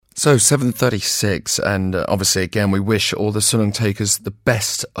So 7:36, and obviously again we wish all the Sunung takers the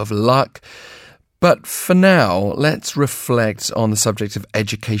best of luck. But for now, let's reflect on the subject of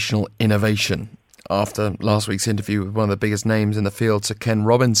educational innovation. After last week's interview with one of the biggest names in the field, Sir Ken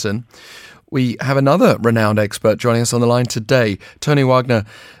Robinson, we have another renowned expert joining us on the line today, Tony Wagner,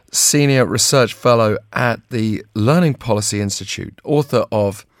 Senior Research Fellow at the Learning Policy Institute, author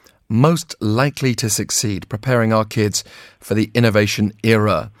of Most Likely to Succeed, Preparing Our Kids for the Innovation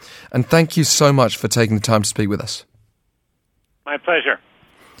Era. And thank you so much for taking the time to speak with us. My pleasure.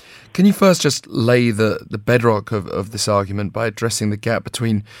 Can you first just lay the bedrock of this argument by addressing the gap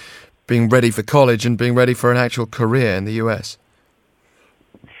between being ready for college and being ready for an actual career in the US?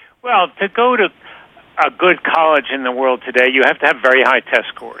 Well, to go to a good college in the world today, you have to have very high test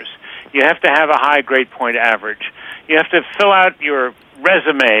scores. You have to have a high grade point average. You have to fill out your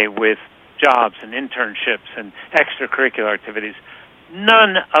resume with jobs and internships and extracurricular activities.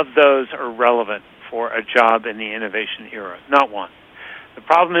 None of those are relevant for a job in the innovation era. Not one. The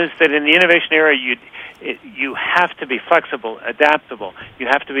problem is that in the innovation era, you have to be flexible, adaptable. You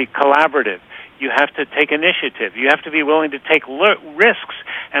have to be collaborative. You have to take initiative. You have to be willing to take risks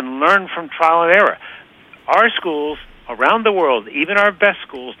and learn from trial and error. Our schools around the world, even our best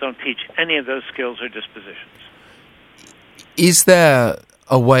schools, don't teach any of those skills or dispositions. Is there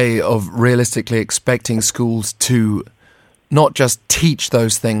a way of realistically expecting schools to not just teach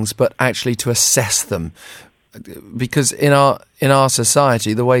those things, but actually to assess them? Because in our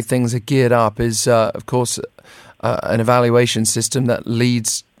society, the way things are geared up is, of course, an evaluation system that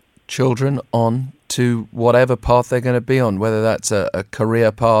leads children on to whatever path they're going to be on, whether that's a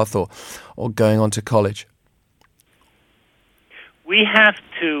career path or going on to college. We have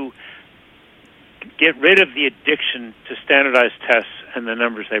to get rid of the addiction to standardized tests and the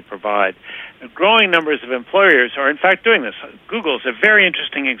numbers they provide. Growing numbers of employers are, in fact, doing this. Google is a very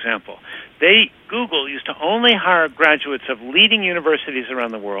interesting example. Google used to only hire graduates of leading universities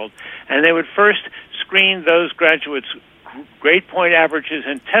around the world, and they would first screen those graduates' grade point averages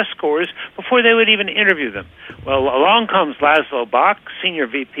and test scores before they would even interview them. Well, along comes Laszlo Bock, Senior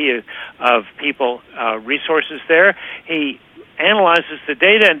VP of People Resources there. He analyzes the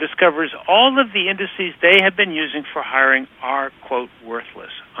data and discovers all of the indices they have been using for hiring are, quote,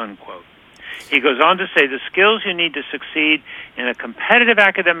 worthless, unquote. He goes on to say the skills you need to succeed in a competitive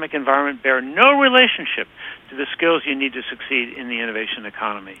academic environment bear no relationship to the skills you need to succeed in the innovation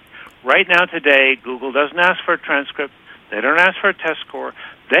economy. Right now today, Google doesn't ask for a transcript. They don't ask for a test score.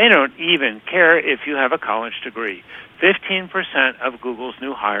 They don't even care if you have a college degree. 15% of Google's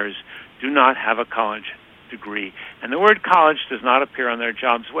new hires do not have a college degree, and the word college does not appear on their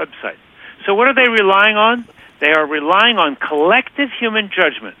jobs website. So what are they relying on? They are relying on collective human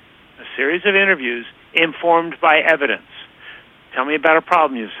judgment, a series of interviews informed by evidence. Tell me about a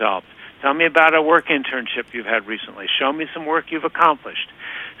problem you've solved. Tell me about a work internship you've had recently. Show me some work you've accomplished.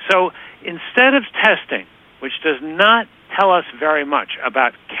 So instead of testing, which does not tell us very much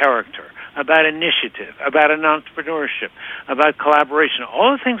about character, about initiative, about an entrepreneurship, about collaboration,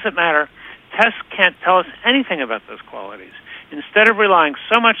 all the things that matter, tests can't tell us anything about those qualities. Instead of relying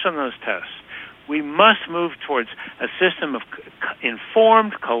so much on those tests, we must move towards a system of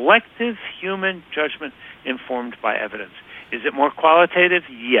informed, collective human judgment informed by evidence. Is it more qualitative?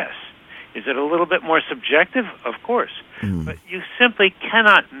 Yes. Is it a little bit more subjective? Of course. But you simply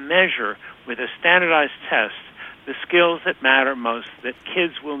cannot measure with a standardized test the skills that matter most that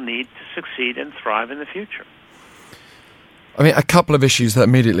kids will need to succeed and thrive in the future. I mean, a couple of issues that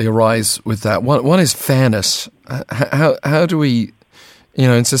immediately arise with that. One is fairness. How do we,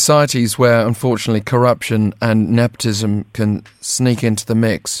 in societies where, unfortunately, corruption and nepotism can sneak into the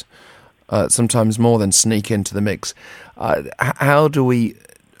mix, sometimes more than sneak into the mix, how do we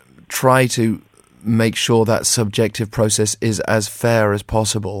try to make sure that subjective process is as fair as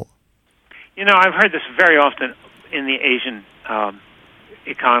possible? I've heard this very often in the Asian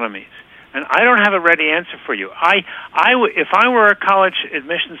economies. And I don't have a ready answer for you. If I were a college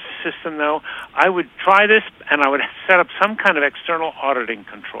admissions system, though, I would try this, and I would set up some kind of external auditing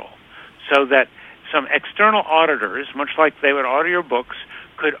control so that some external auditors, much like they would audit your books,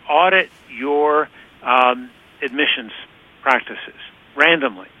 could audit your admissions practices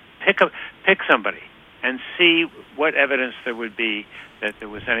randomly. Pick somebody and see what evidence there would be that there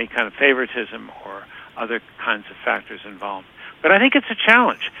was any kind of favoritism or other kinds of factors involved. But I think it's a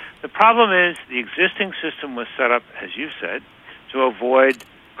challenge. The problem is the existing system was set up, as you said, to avoid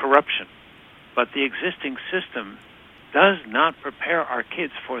corruption. But the existing system does not prepare our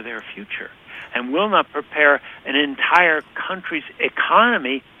kids for their future and will not prepare an entire country's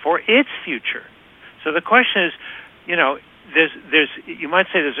economy for its future. So the question is, you might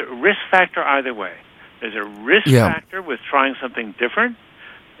say there's a risk factor either way. There's a risk factor with trying something different.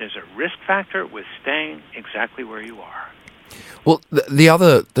 There's a risk factor with staying exactly where you are. Well, the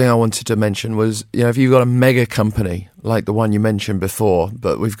other thing I wanted to mention was, if you've got a mega company like the one you mentioned before,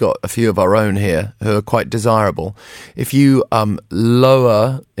 but we've got a few of our own here who are quite desirable, if you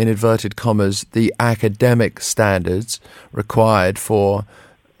lower, in inverted commas, the academic standards required for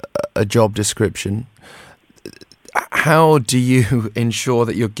a job description, how do you ensure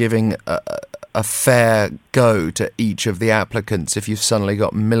that you're giving a fair go to each of the applicants if you've suddenly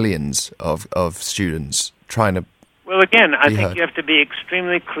got millions of students trying to... Well, again, I think you have to be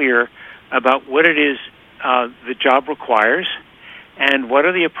extremely clear about what it is the job requires and what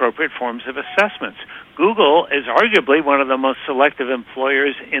are the appropriate forms of assessments. Google is arguably one of the most selective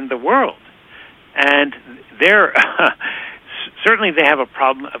employers in the world. And they're certainly they have a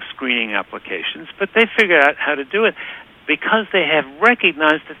problem of screening applications, but they figured out how to do it because they have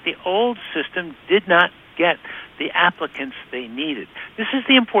recognized that the old system did not get the applicants they needed. This is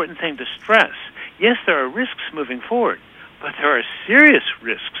the important thing to stress. Yes, there are risks moving forward, but there are serious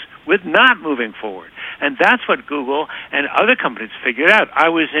risks with not moving forward. And that's what Google and other companies figured out. I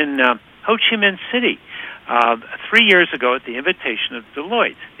was in Ho Chi Minh City 3 years ago at the invitation of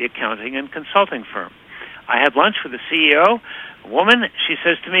Deloitte, the accounting and consulting firm. I had lunch with the CEO, a woman. She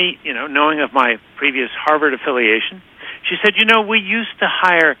says to me, knowing of my previous Harvard affiliation, she said, we used to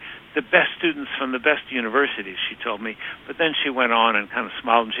hire the best students from the best universities, she told me. But then she went on and kind of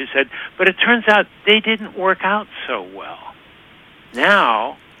smiled and she said, but it turns out they didn't work out so well.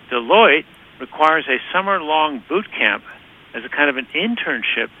 Now, Deloitte requires a summer-long boot camp as a kind of an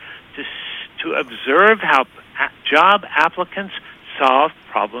internship to observe how job applicants solve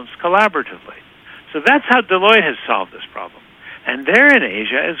problems collaboratively. So that's how Deloitte has solved this problem. And they're in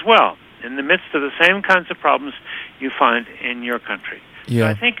Asia as well, in the midst of the same kinds of problems you find in your country. Yeah. So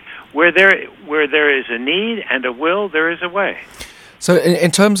I think where there is a need and a will, there is a way. So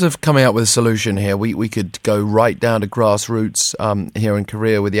in terms of coming up with a solution here, we could go right down to grassroots here in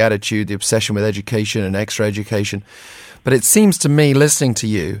Korea with the attitude, the obsession with education and extra education. But it seems to me, listening to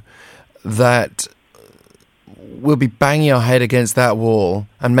you, that we'll be banging our head against that wall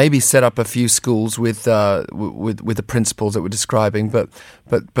and maybe set up a few schools with the principles that we're describing, but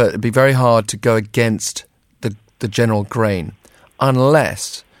it'd be very hard to go against the general grain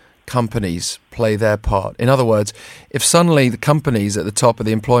unless companies play their part. In other words, if suddenly the companies at the top of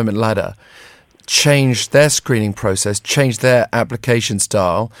the employment ladder change their screening process, change their application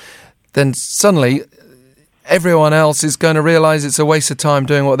style, then suddenly everyone else is going to realize it's a waste of time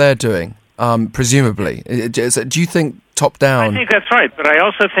doing what they're doing, presumably. Do you think top-down? I think that's right, but I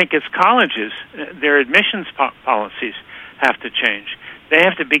also think it's colleges. Their admissions policies have to change. They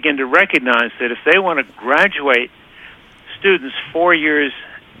have to begin to recognize that if they want to graduate students 4 years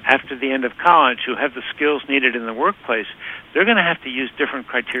after the end of college who have the skills needed in the workplace, they're going to have to use different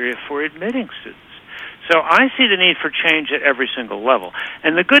criteria for admitting students. So I see the need for change at every single level.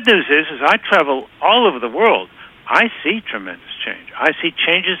 And the good news is I travel all over the world. I see tremendous change. I see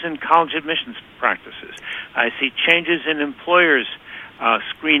changes in college admissions practices. I see changes in employers'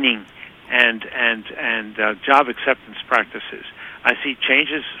 screening and job acceptance practices. I see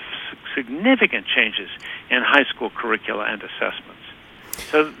changes, significant changes in high school curricula and assessments.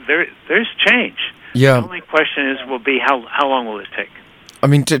 So there's change. Yeah. The only question will be how long will it take? I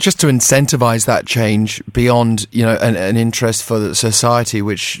mean, just to incentivize that change beyond, an interest for the society,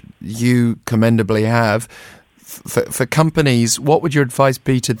 which you commendably have, for companies, what would your advice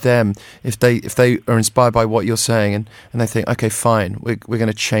be to them if they are inspired by what you're saying and they think, okay, fine, we're going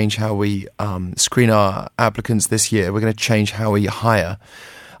to change how we screen our applicants this year, we're going to change how we hire.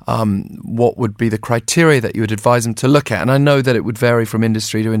 What would be the criteria that you would advise them to look at? And I know that it would vary from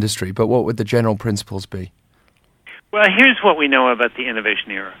industry to industry, but what would the general principles be? Well, here's what we know about the innovation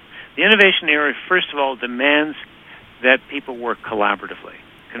era. The innovation era, first of all, demands that people work collaboratively.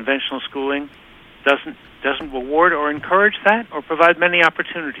 Conventional schooling doesn't reward or encourage that or provide many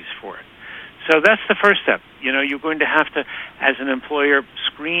opportunities for it. So that's the first step. You're going to have to, as an employer,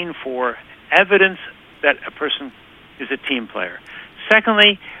 screen for evidence that a person is a team player.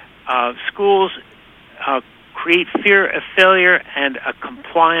 Secondly, schools create fear of failure and a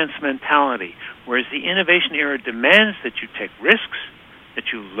compliance mentality, whereas the innovation era demands that you take risks, that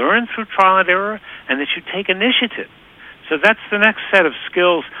you learn through trial and error, and that you take initiative. So that's the next set of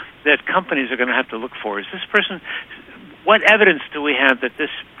skills that companies are going to have to look for. Is this person, what evidence do we have that this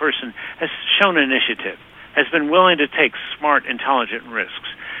person has shown initiative, has been willing to take smart, intelligent risks?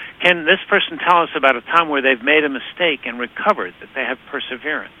 Can this person tell us about a time where they've made a mistake and recovered, that they have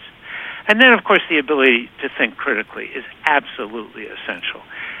perseverance? And then, of course, the ability to think critically is absolutely essential.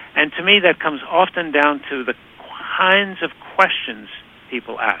 And to me, that comes often down to the kinds of questions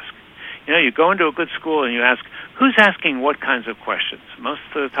people ask. You know, you go into a good school and you ask, who's asking what kinds of questions? Most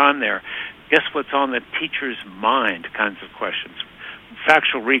of the time they're, guess what's on the teacher's mind kinds of questions,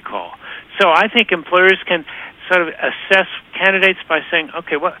 factual recall. So I think employers can sort of assess candidates by saying,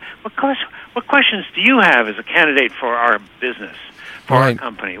 okay, what questions do you have as a candidate for our business, for our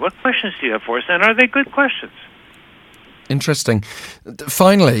company? What questions do you have for us, and are they good questions? Interesting.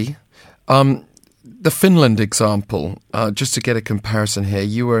 Finally, the Finland example, just to get a comparison here,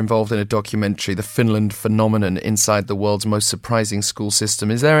 you were involved in a documentary, The Finland Phenomenon Inside the World's Most Surprising School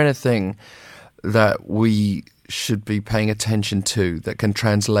System. Is there anything that we should be paying attention to that can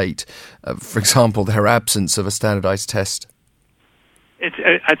translate, for example, their absence of a standardized test? It's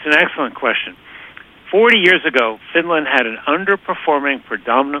an excellent question. 40 years ago, Finland had an underperforming,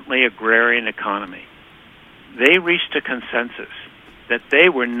 predominantly agrarian economy. They reached a consensus that they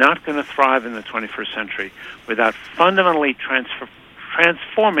were not going to thrive in the 21st century without fundamentally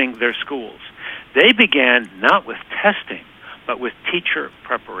transforming their schools. They began not with testing, but with teacher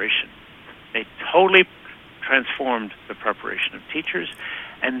preparation. They totally transformed the preparation of teachers,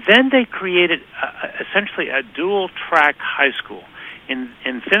 and then they created essentially a dual-track high school. In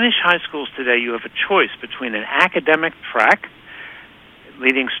Finnish high schools today, you have a choice between an academic track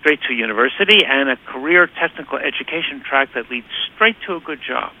leading straight to university and a career technical education track that leads straight to a good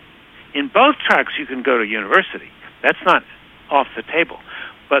job. In both tracks, you can go to university. That's not off the table.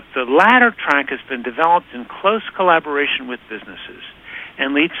 But the latter track has been developed in close collaboration with businesses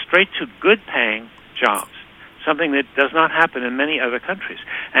and leads straight to good-paying jobs, something that does not happen in many other countries.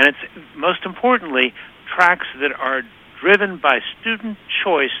 And it's, most importantly, tracks that are driven by student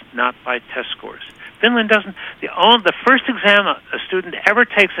choice, not by test scores. Finland doesn't. The first exam a student ever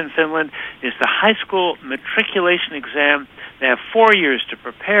takes in Finland is the high school matriculation exam. They have 4 years to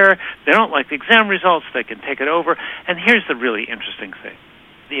prepare. They don't like the exam results. They can take it over. And here's the really interesting thing.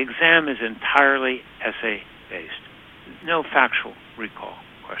 The exam is entirely essay-based. No factual recall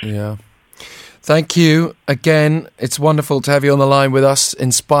question. Yeah. Thank you again. It's wonderful to have you on the line with us,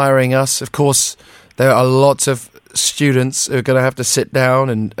 inspiring us. Of course, there are lots of students who are going to have to sit down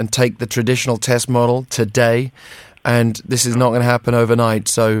and take the traditional test model today, and this is not going to happen overnight,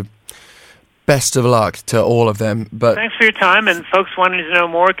 so best of luck to all of them. But thanks for your time, and folks wanting to know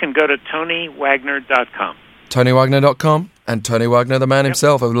more can go to TonyWagner.com. TonyWagner.com, and Tony Wagner, the man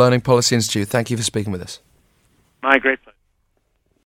himself of Learning Policy Institute. Thank you for speaking with us. My great pleasure.